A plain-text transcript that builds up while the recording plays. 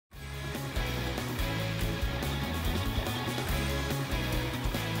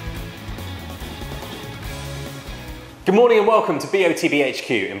Good morning and welcome to BOTB HQ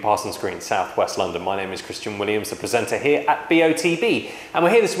in Parsons Green, South West London. My name is Christian Williams, the presenter here at BOTB. And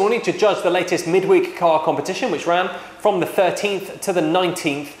we're here this morning to judge the latest midweek car competition, which ran from the 13th to the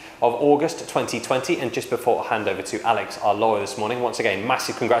 19th of August 2020. And just before I hand over to Alex, our lawyer this morning, once again,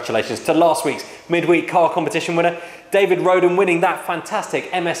 massive congratulations to last week's midweek car competition winner, David Roden, winning that fantastic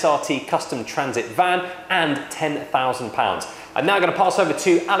MSRT custom transit van and £10,000. I'm now going to pass over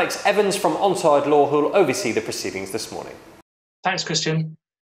to Alex Evans from Onside Law, who will oversee the proceedings this morning. Thanks, Christian.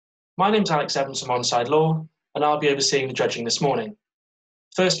 My name's Alex Evans from Onside Law, and I'll be overseeing the judging this morning.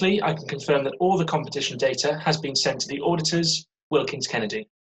 Firstly, I can confirm that all the competition data has been sent to the auditors, Wilkins Kennedy.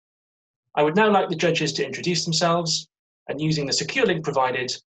 I would now like the judges to introduce themselves and, using the secure link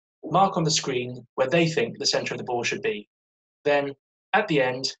provided, mark on the screen where they think the centre of the ball should be. Then, at the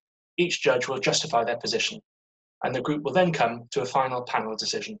end, each judge will justify their position, and the group will then come to a final panel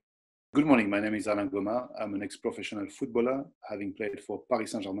decision. Good morning, my name is Alain Goma. I'm an ex-professional footballer, having played for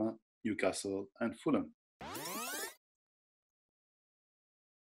Paris Saint-Germain, Newcastle and Fulham.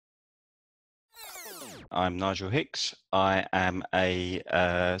 I'm Nigel Hicks. I am a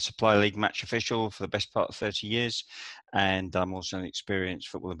Supply League match official for the best part of 30 years, and I'm also an experienced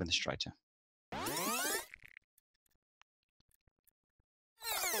football administrator.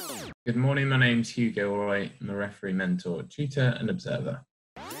 Good morning, my name's Hugh Gilroy. I'm a referee, mentor, tutor and observer.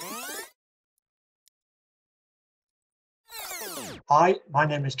 Hi, my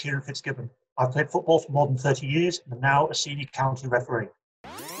name is Kieran Fitzgibbon. I've played football for more than 30 years and am now a senior county referee.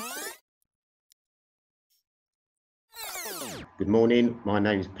 Good morning, my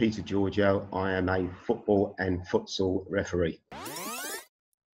name is Peter Giorgio. I am a football and futsal referee.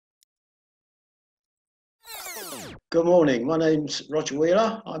 Good morning, my name's Roger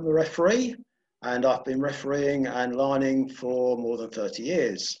Wheeler. I'm a referee and I've been refereeing and lining for more than 30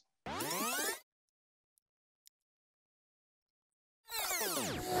 years.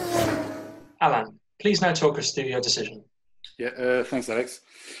 Alan, please now talk us through your decision. Thanks, Alex.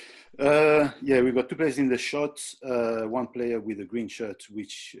 We've got two players in the shot. One player with a green shirt, who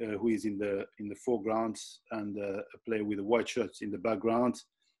is in the foreground, and a player with a white shirt in the background.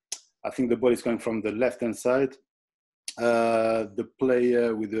 I think the ball is coming from the left-hand side. The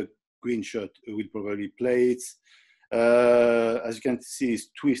player with the green shirt will probably play it. As you can see, he's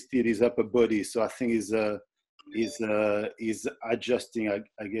twisted his upper body, so I think he's adjusting,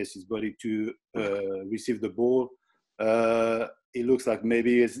 I guess, his body to receive the ball. It looks like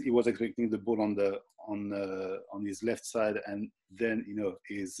maybe he was expecting the ball on his left side, and then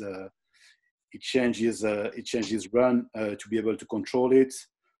he changed his run to be able to control it.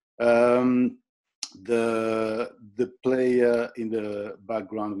 The player in the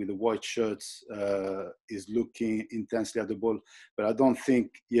background with the white shirt is looking intensely at the ball, but I don't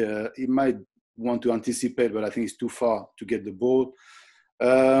think he might want to anticipate, but I think it's too far to get the ball.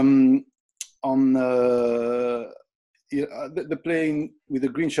 The playing with the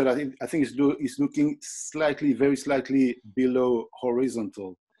green shirt, I think is looking very slightly below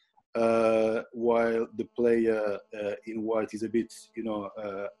horizontal, while the player in white is a bit,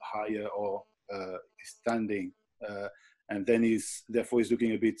 higher or standing, and then therefore he's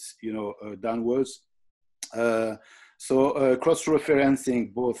looking a bit, downwards. So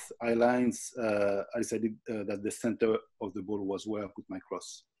cross-referencing both eye lines, I decided that the center of the ball was where I put my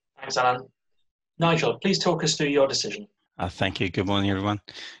cross. Thanks, Alan. Nigel, please talk us through your decision. Thank you. Good morning, everyone.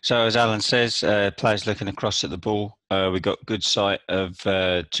 So as Alan says, players looking across at the ball. We got good sight of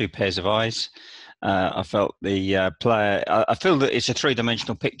two pairs of eyes. I felt the player, I feel that it's a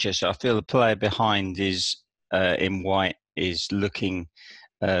three-dimensional picture, so I feel the player behind is in white is looking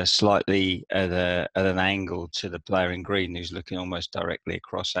slightly at an angle to the player in green, who's looking almost directly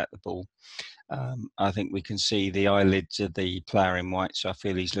across at the ball. I think we can see the eyelids of the player in white, so I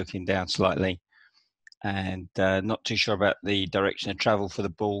feel he's looking down slightly, and not too sure about the direction of travel for the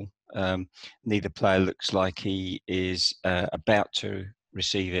ball. Neither player looks like he is about to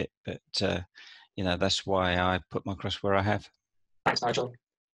receive it, but that's why I put my cross where I have. Thanks, Nigel.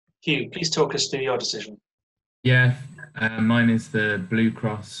 Hugh, please talk us through your decision. Yeah, mine is the blue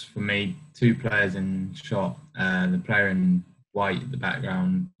cross for me. Two players in shot. The player in white at the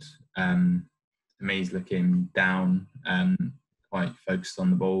background, to me, is looking down, quite focused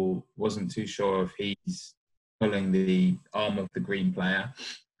on the ball. Wasn't too sure if he's pulling the arm of the green player,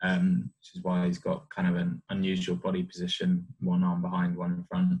 which is why he's got kind of an unusual body position, one arm behind, one in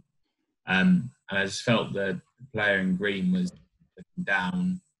front. And I just felt that the player in green was looking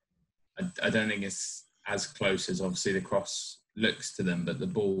down. I don't think it's as close as obviously the cross looks to them, but the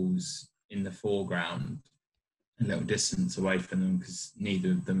ball's in the foreground, a little distance away from them, because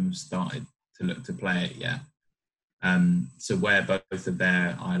neither of them started to look to play it yet. So where both of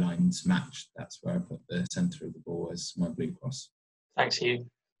their eye lines match, that's where I put the centre of the ball as my blue cross. Thanks, Hugh.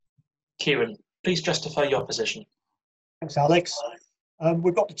 Kieran, please justify your position. Thanks, Alex.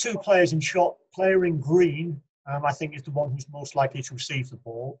 We've got the two players in shot. Player in green, I think, is the one who's most likely to receive the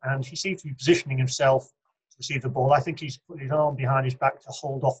ball, and he seems to be positioning himself to receive the ball. I think he's put his arm behind his back to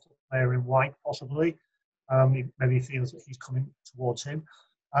hold off the player in white, possibly. Maybe he feels that he's coming towards him.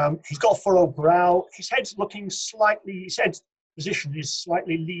 He's got a furrowed brow. His head's looking slightly, his head's position is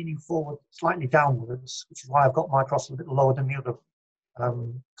slightly leaning forward, slightly downwards, which is why I've got my cross a little lower than the other,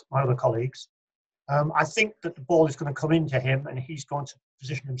 my other colleagues. I think that the ball is going to come into him and he's going to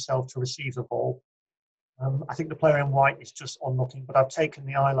position himself to receive the ball. I think the player in white is just on looking, but I've taken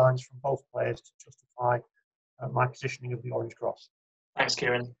the eye lines from both players to justify my positioning of the orange cross. Thanks,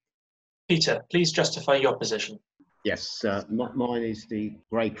 Kieran. Peter, please justify your position. Yes, mine is the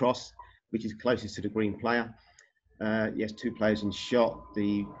grey cross, which is closest to the green player. Yes, two players in shot.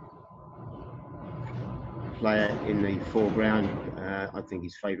 The player in the foreground, I think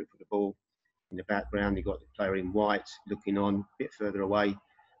he's favourite for the ball. In the background, you've got the player in white looking on a bit further away,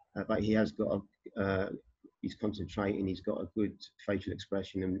 but he has got he's concentrating, he's got a good facial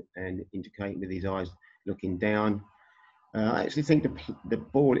expression and indicating with his eyes looking down. I actually think the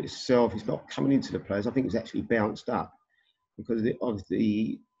ball itself is not coming into the players. I think it's actually bounced up because of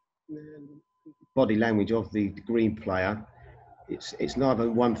the body language of the green player. It's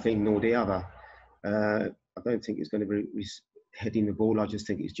neither one thing nor the other. I don't think it's going to be heading the ball. I just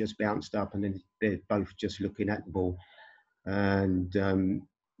think it's just bounced up and then they're both just looking at the ball. And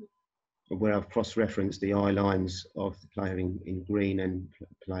where I've cross-referenced the eye lines of the player in green and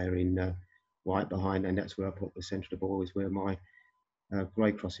player in white behind, and that's where I put the centre of the ball, is where my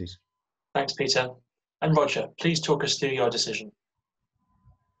grey cross is. Thanks, Peter. And Roger, please talk us through your decision.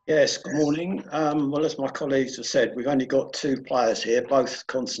 Yes, good morning. Well, as my colleagues have said, we've only got two players here, both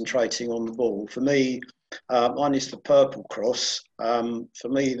concentrating on the ball. For me, mine is the purple cross. For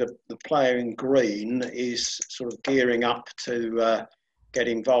me, the player in green is sort of gearing up to get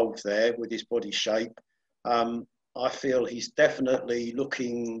involved there with his body shape. I feel he's definitely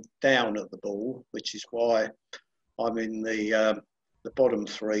looking down at the ball, which is why I'm in the bottom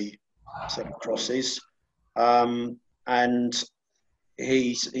three set of crosses. And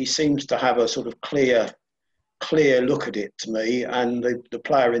he seems to have a sort of clear look at it to me. And the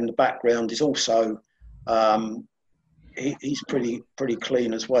player in the background is also he's pretty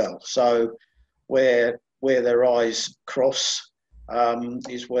clean as well. So where their eyes cross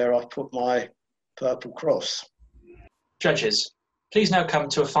is where I've put my purple cross. Judges, please now come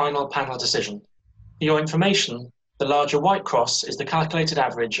to a final panel decision. For your information, the larger white cross is the calculated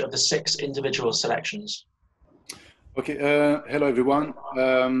average of the 6 individual selections. Okay, hello everyone.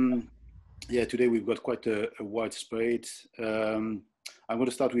 Yeah, today we've got quite a wide spread. I'm going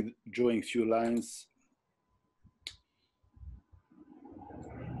to start with drawing a few lines.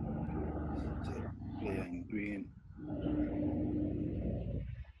 Player in green.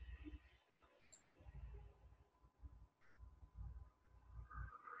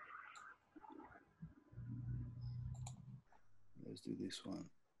 Let's do this one.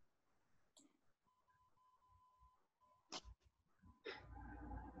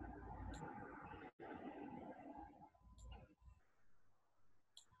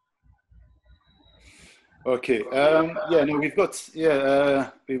 Okay. Yeah. No, we've got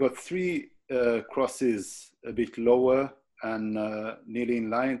 3 crosses a bit lower and nearly in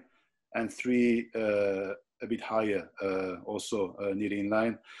line, and 3 a bit higher, also nearly in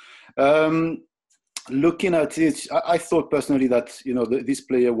line. Looking at it, I thought personally that this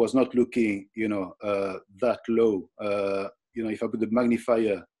player was not looking that low. If I put the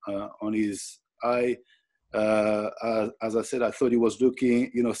magnifier on his eye, as I said, I thought he was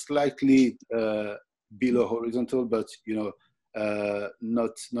looking slightly below horizontal, but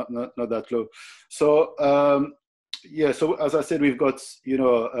not that low. So yeah, so as I said, we've got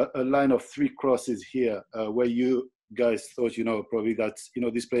a line of 3 crosses here, where you guys thought probably that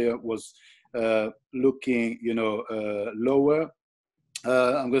this player was looking lower.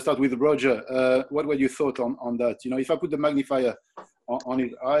 I'm going to start with Roger. What were your thoughts on that? If I put the magnifier on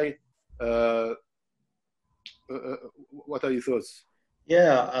his eye, what are your thoughts?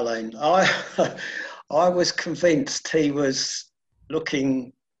 Yeah, Alain, I was convinced he was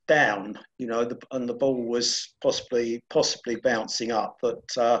looking down, and the ball was possibly bouncing up, but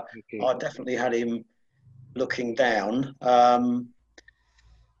okay. I definitely had him looking down.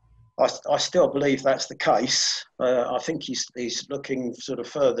 I still believe that's the case. I think he's looking sort of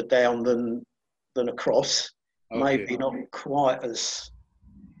further down than across. Okay. Maybe not quite as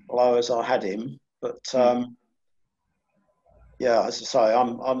low as I had him, but Yeah, as I say,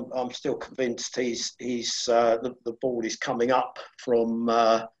 I'm still convinced the ball is coming up from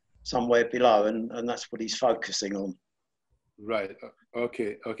somewhere below, and that's what he's focusing on. Right.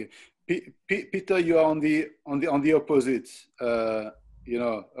 Okay. Okay. Peter, you are on the opposite. You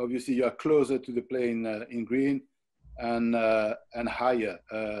know, obviously you are closer to the play in green and higher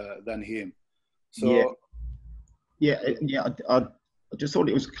than him. So I just thought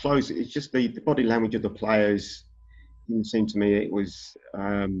it was close. It's just the body language of the players didn't seem to me it was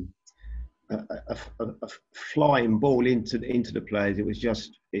a flying ball into the players.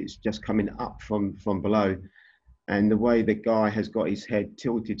 It's just coming up from below, and the way the guy has got his head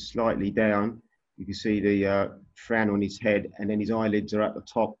tilted slightly down, you can see the frown on his head, and then his eyelids are at the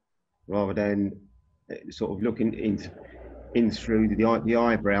top rather than sort of looking in through the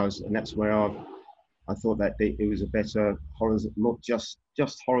eyebrows, and that's where I thought that it was a better horizontal, not just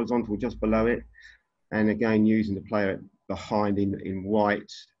horizontal, just below it. And again, using the player behind in white,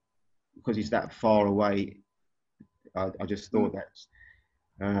 because he's that far away, I just thought that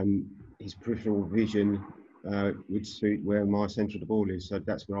his peripheral vision would suit where my centre of the ball is. So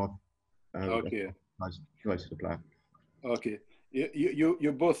that's where okay, close to the player. Okay.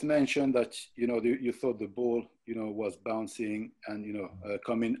 You both mentioned that you thought the ball was bouncing and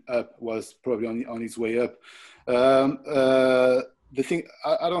coming up, was probably on its way up. The thing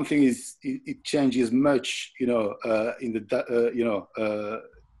I don't think it changes much in the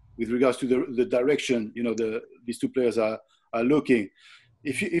with regards to the direction these two players are looking.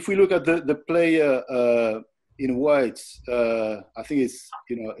 If we look at the player in white, I think it's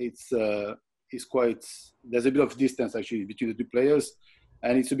quite, there's a bit of distance actually between the two players,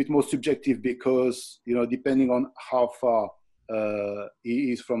 and it's a bit more subjective because depending on how far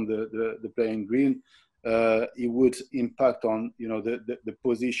he is from the player in green, it would impact on the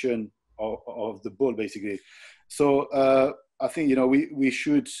position of the ball basically. So I think we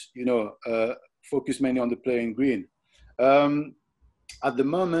should focus mainly on the player in green. At the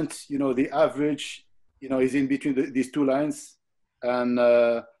moment, the average is in between these two lines, and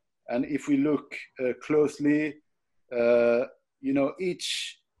if we look closely,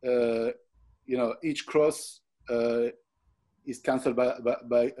 each cross is cancelled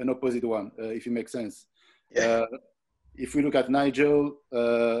by an opposite one, if it makes sense. Yeah. If we look at Nigel,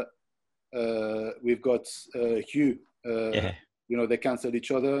 we've got Hugh. They cancel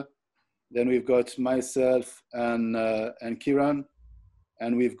each other. Then we've got myself and Kieran,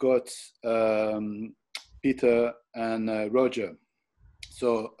 and we've got Peter and Roger.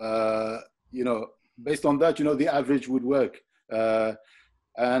 So, based on that, the average would work.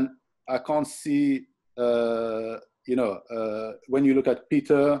 And I can't see, when you look at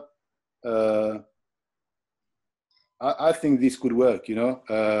Peter, I think this could work,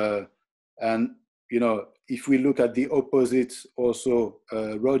 and, if we look at the opposite also,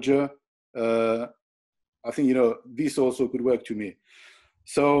 Roger, I think, this also could work to me.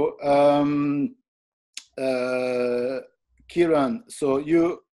 So, Kieran, so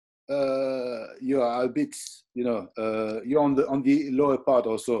you are a bit, you're on the lower part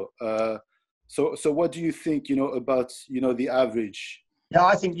also. So what do you think, about, the average? Yeah,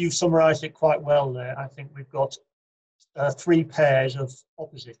 I think you've summarised it quite well there. I think we've got three pairs of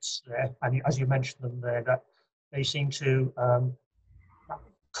opposites there, and as you mentioned them there, that they seem to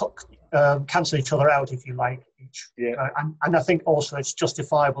cancel each other out, if you like. And I think also it's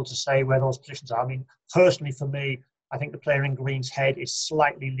justifiable to say where those positions are. I mean, personally for me, I think the player in green's head is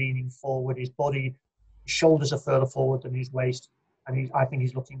slightly leaning forward. His body, his shoulders are further forward than his waist, and I think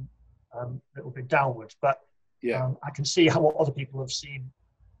he's looking a little bit downwards. But I can see how what other people have seen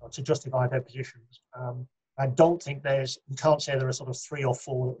to justify their positions. I don't think you can't say there are sort of three or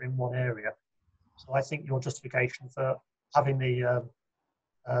four that are in one area. So I think your justification for having the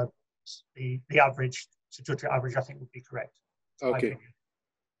average, to judge your average, I think would be correct.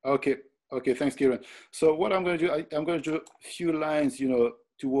 Okay, thanks, Kieran. So what I'm going to do, I'm going to do a few lines,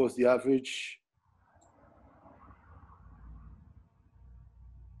 towards the average.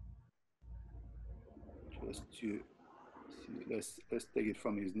 Just to see, let's take it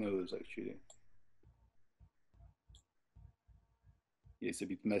from his nose, actually. It's a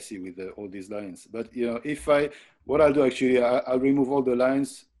bit messy with all these lines, but what I'll do actually, I'll remove all the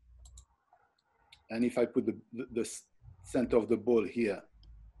lines, and if I put the center of the ball here,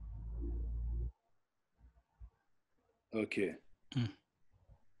 okay.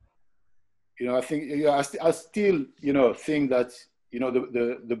 I think I still think that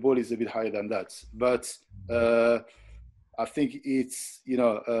the ball is a bit higher than that, but I think it's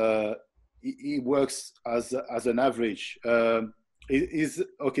it works as an average. Is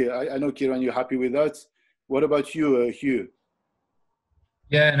okay. I know, Kieran, you're happy with that. What about you, Hugh?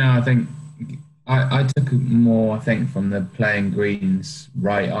 Yeah, no, I think I took more, I think, from the playing green's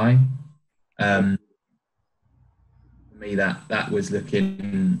right eye. For me, that was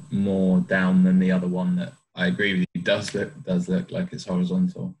looking more down than the other one. That I agree with you, does look like it's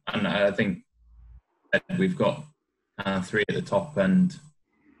horizontal, and I think we've got three at the top, and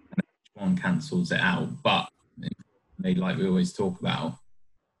one cancels it out. But like we always talk about,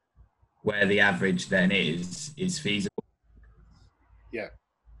 where the average then is feasible. Yeah.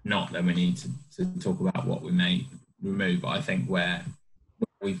 Not that we need to talk about what we may remove, but I think where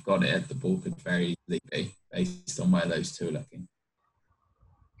we've got it, the ball could very easily be based on where those two are looking.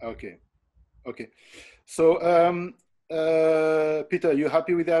 Okay. So, Peter, you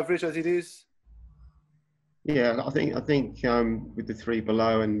happy with the average as it is? Yeah, I think with the three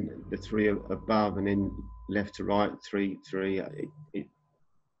below and the three above, and then left to right, three,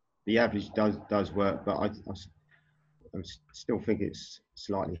 the average does work, but I still think it's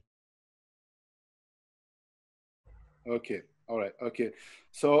slightly. Okay. All right. Okay.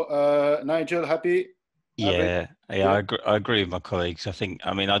 So, Nigel, happy? Yeah, I agree with my colleagues.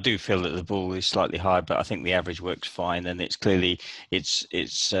 I mean, I do feel that the ball is slightly high, but I think the average works fine, and it's clearly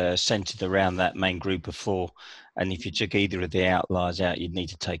centered around that main group of four. And if you took either of the outliers out, you'd need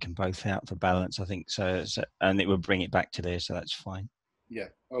to take them both out for balance. I think so, and it would bring it back to there, so that's fine. Yeah.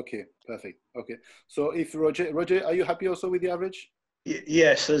 Okay. Perfect. Okay. So, if Roger, are you happy also with the average?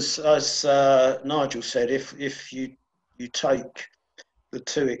 Yes, as Nigel said, if you take the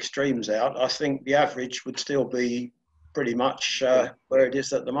two extremes out, I think the average would still be pretty much where it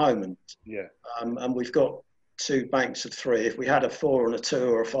is at the moment. Yeah. And we've got two banks of three. If we had a 4 and a 2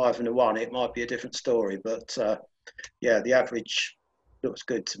 or a 5 and a 1, it might be a different story. But yeah, the average looks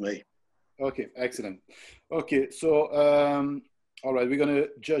good to me. Okay, excellent. Okay, so all right, we're gonna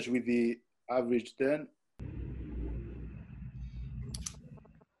judge with the average then.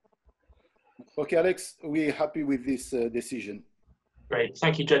 Okay, Alex, we're happy with this decision. Great,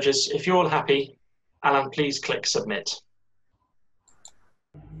 thank you, judges. If you're all happy, Alan, please click submit.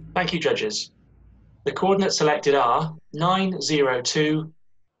 Thank you, judges. The coordinates selected are 902,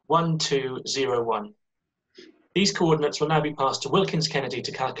 1201. These coordinates will now be passed to Wilkins Kennedy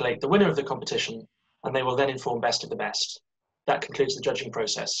to calculate the winner of the competition, and they will then inform best of the best. That concludes the judging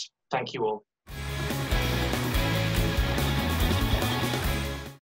process. Thank you all.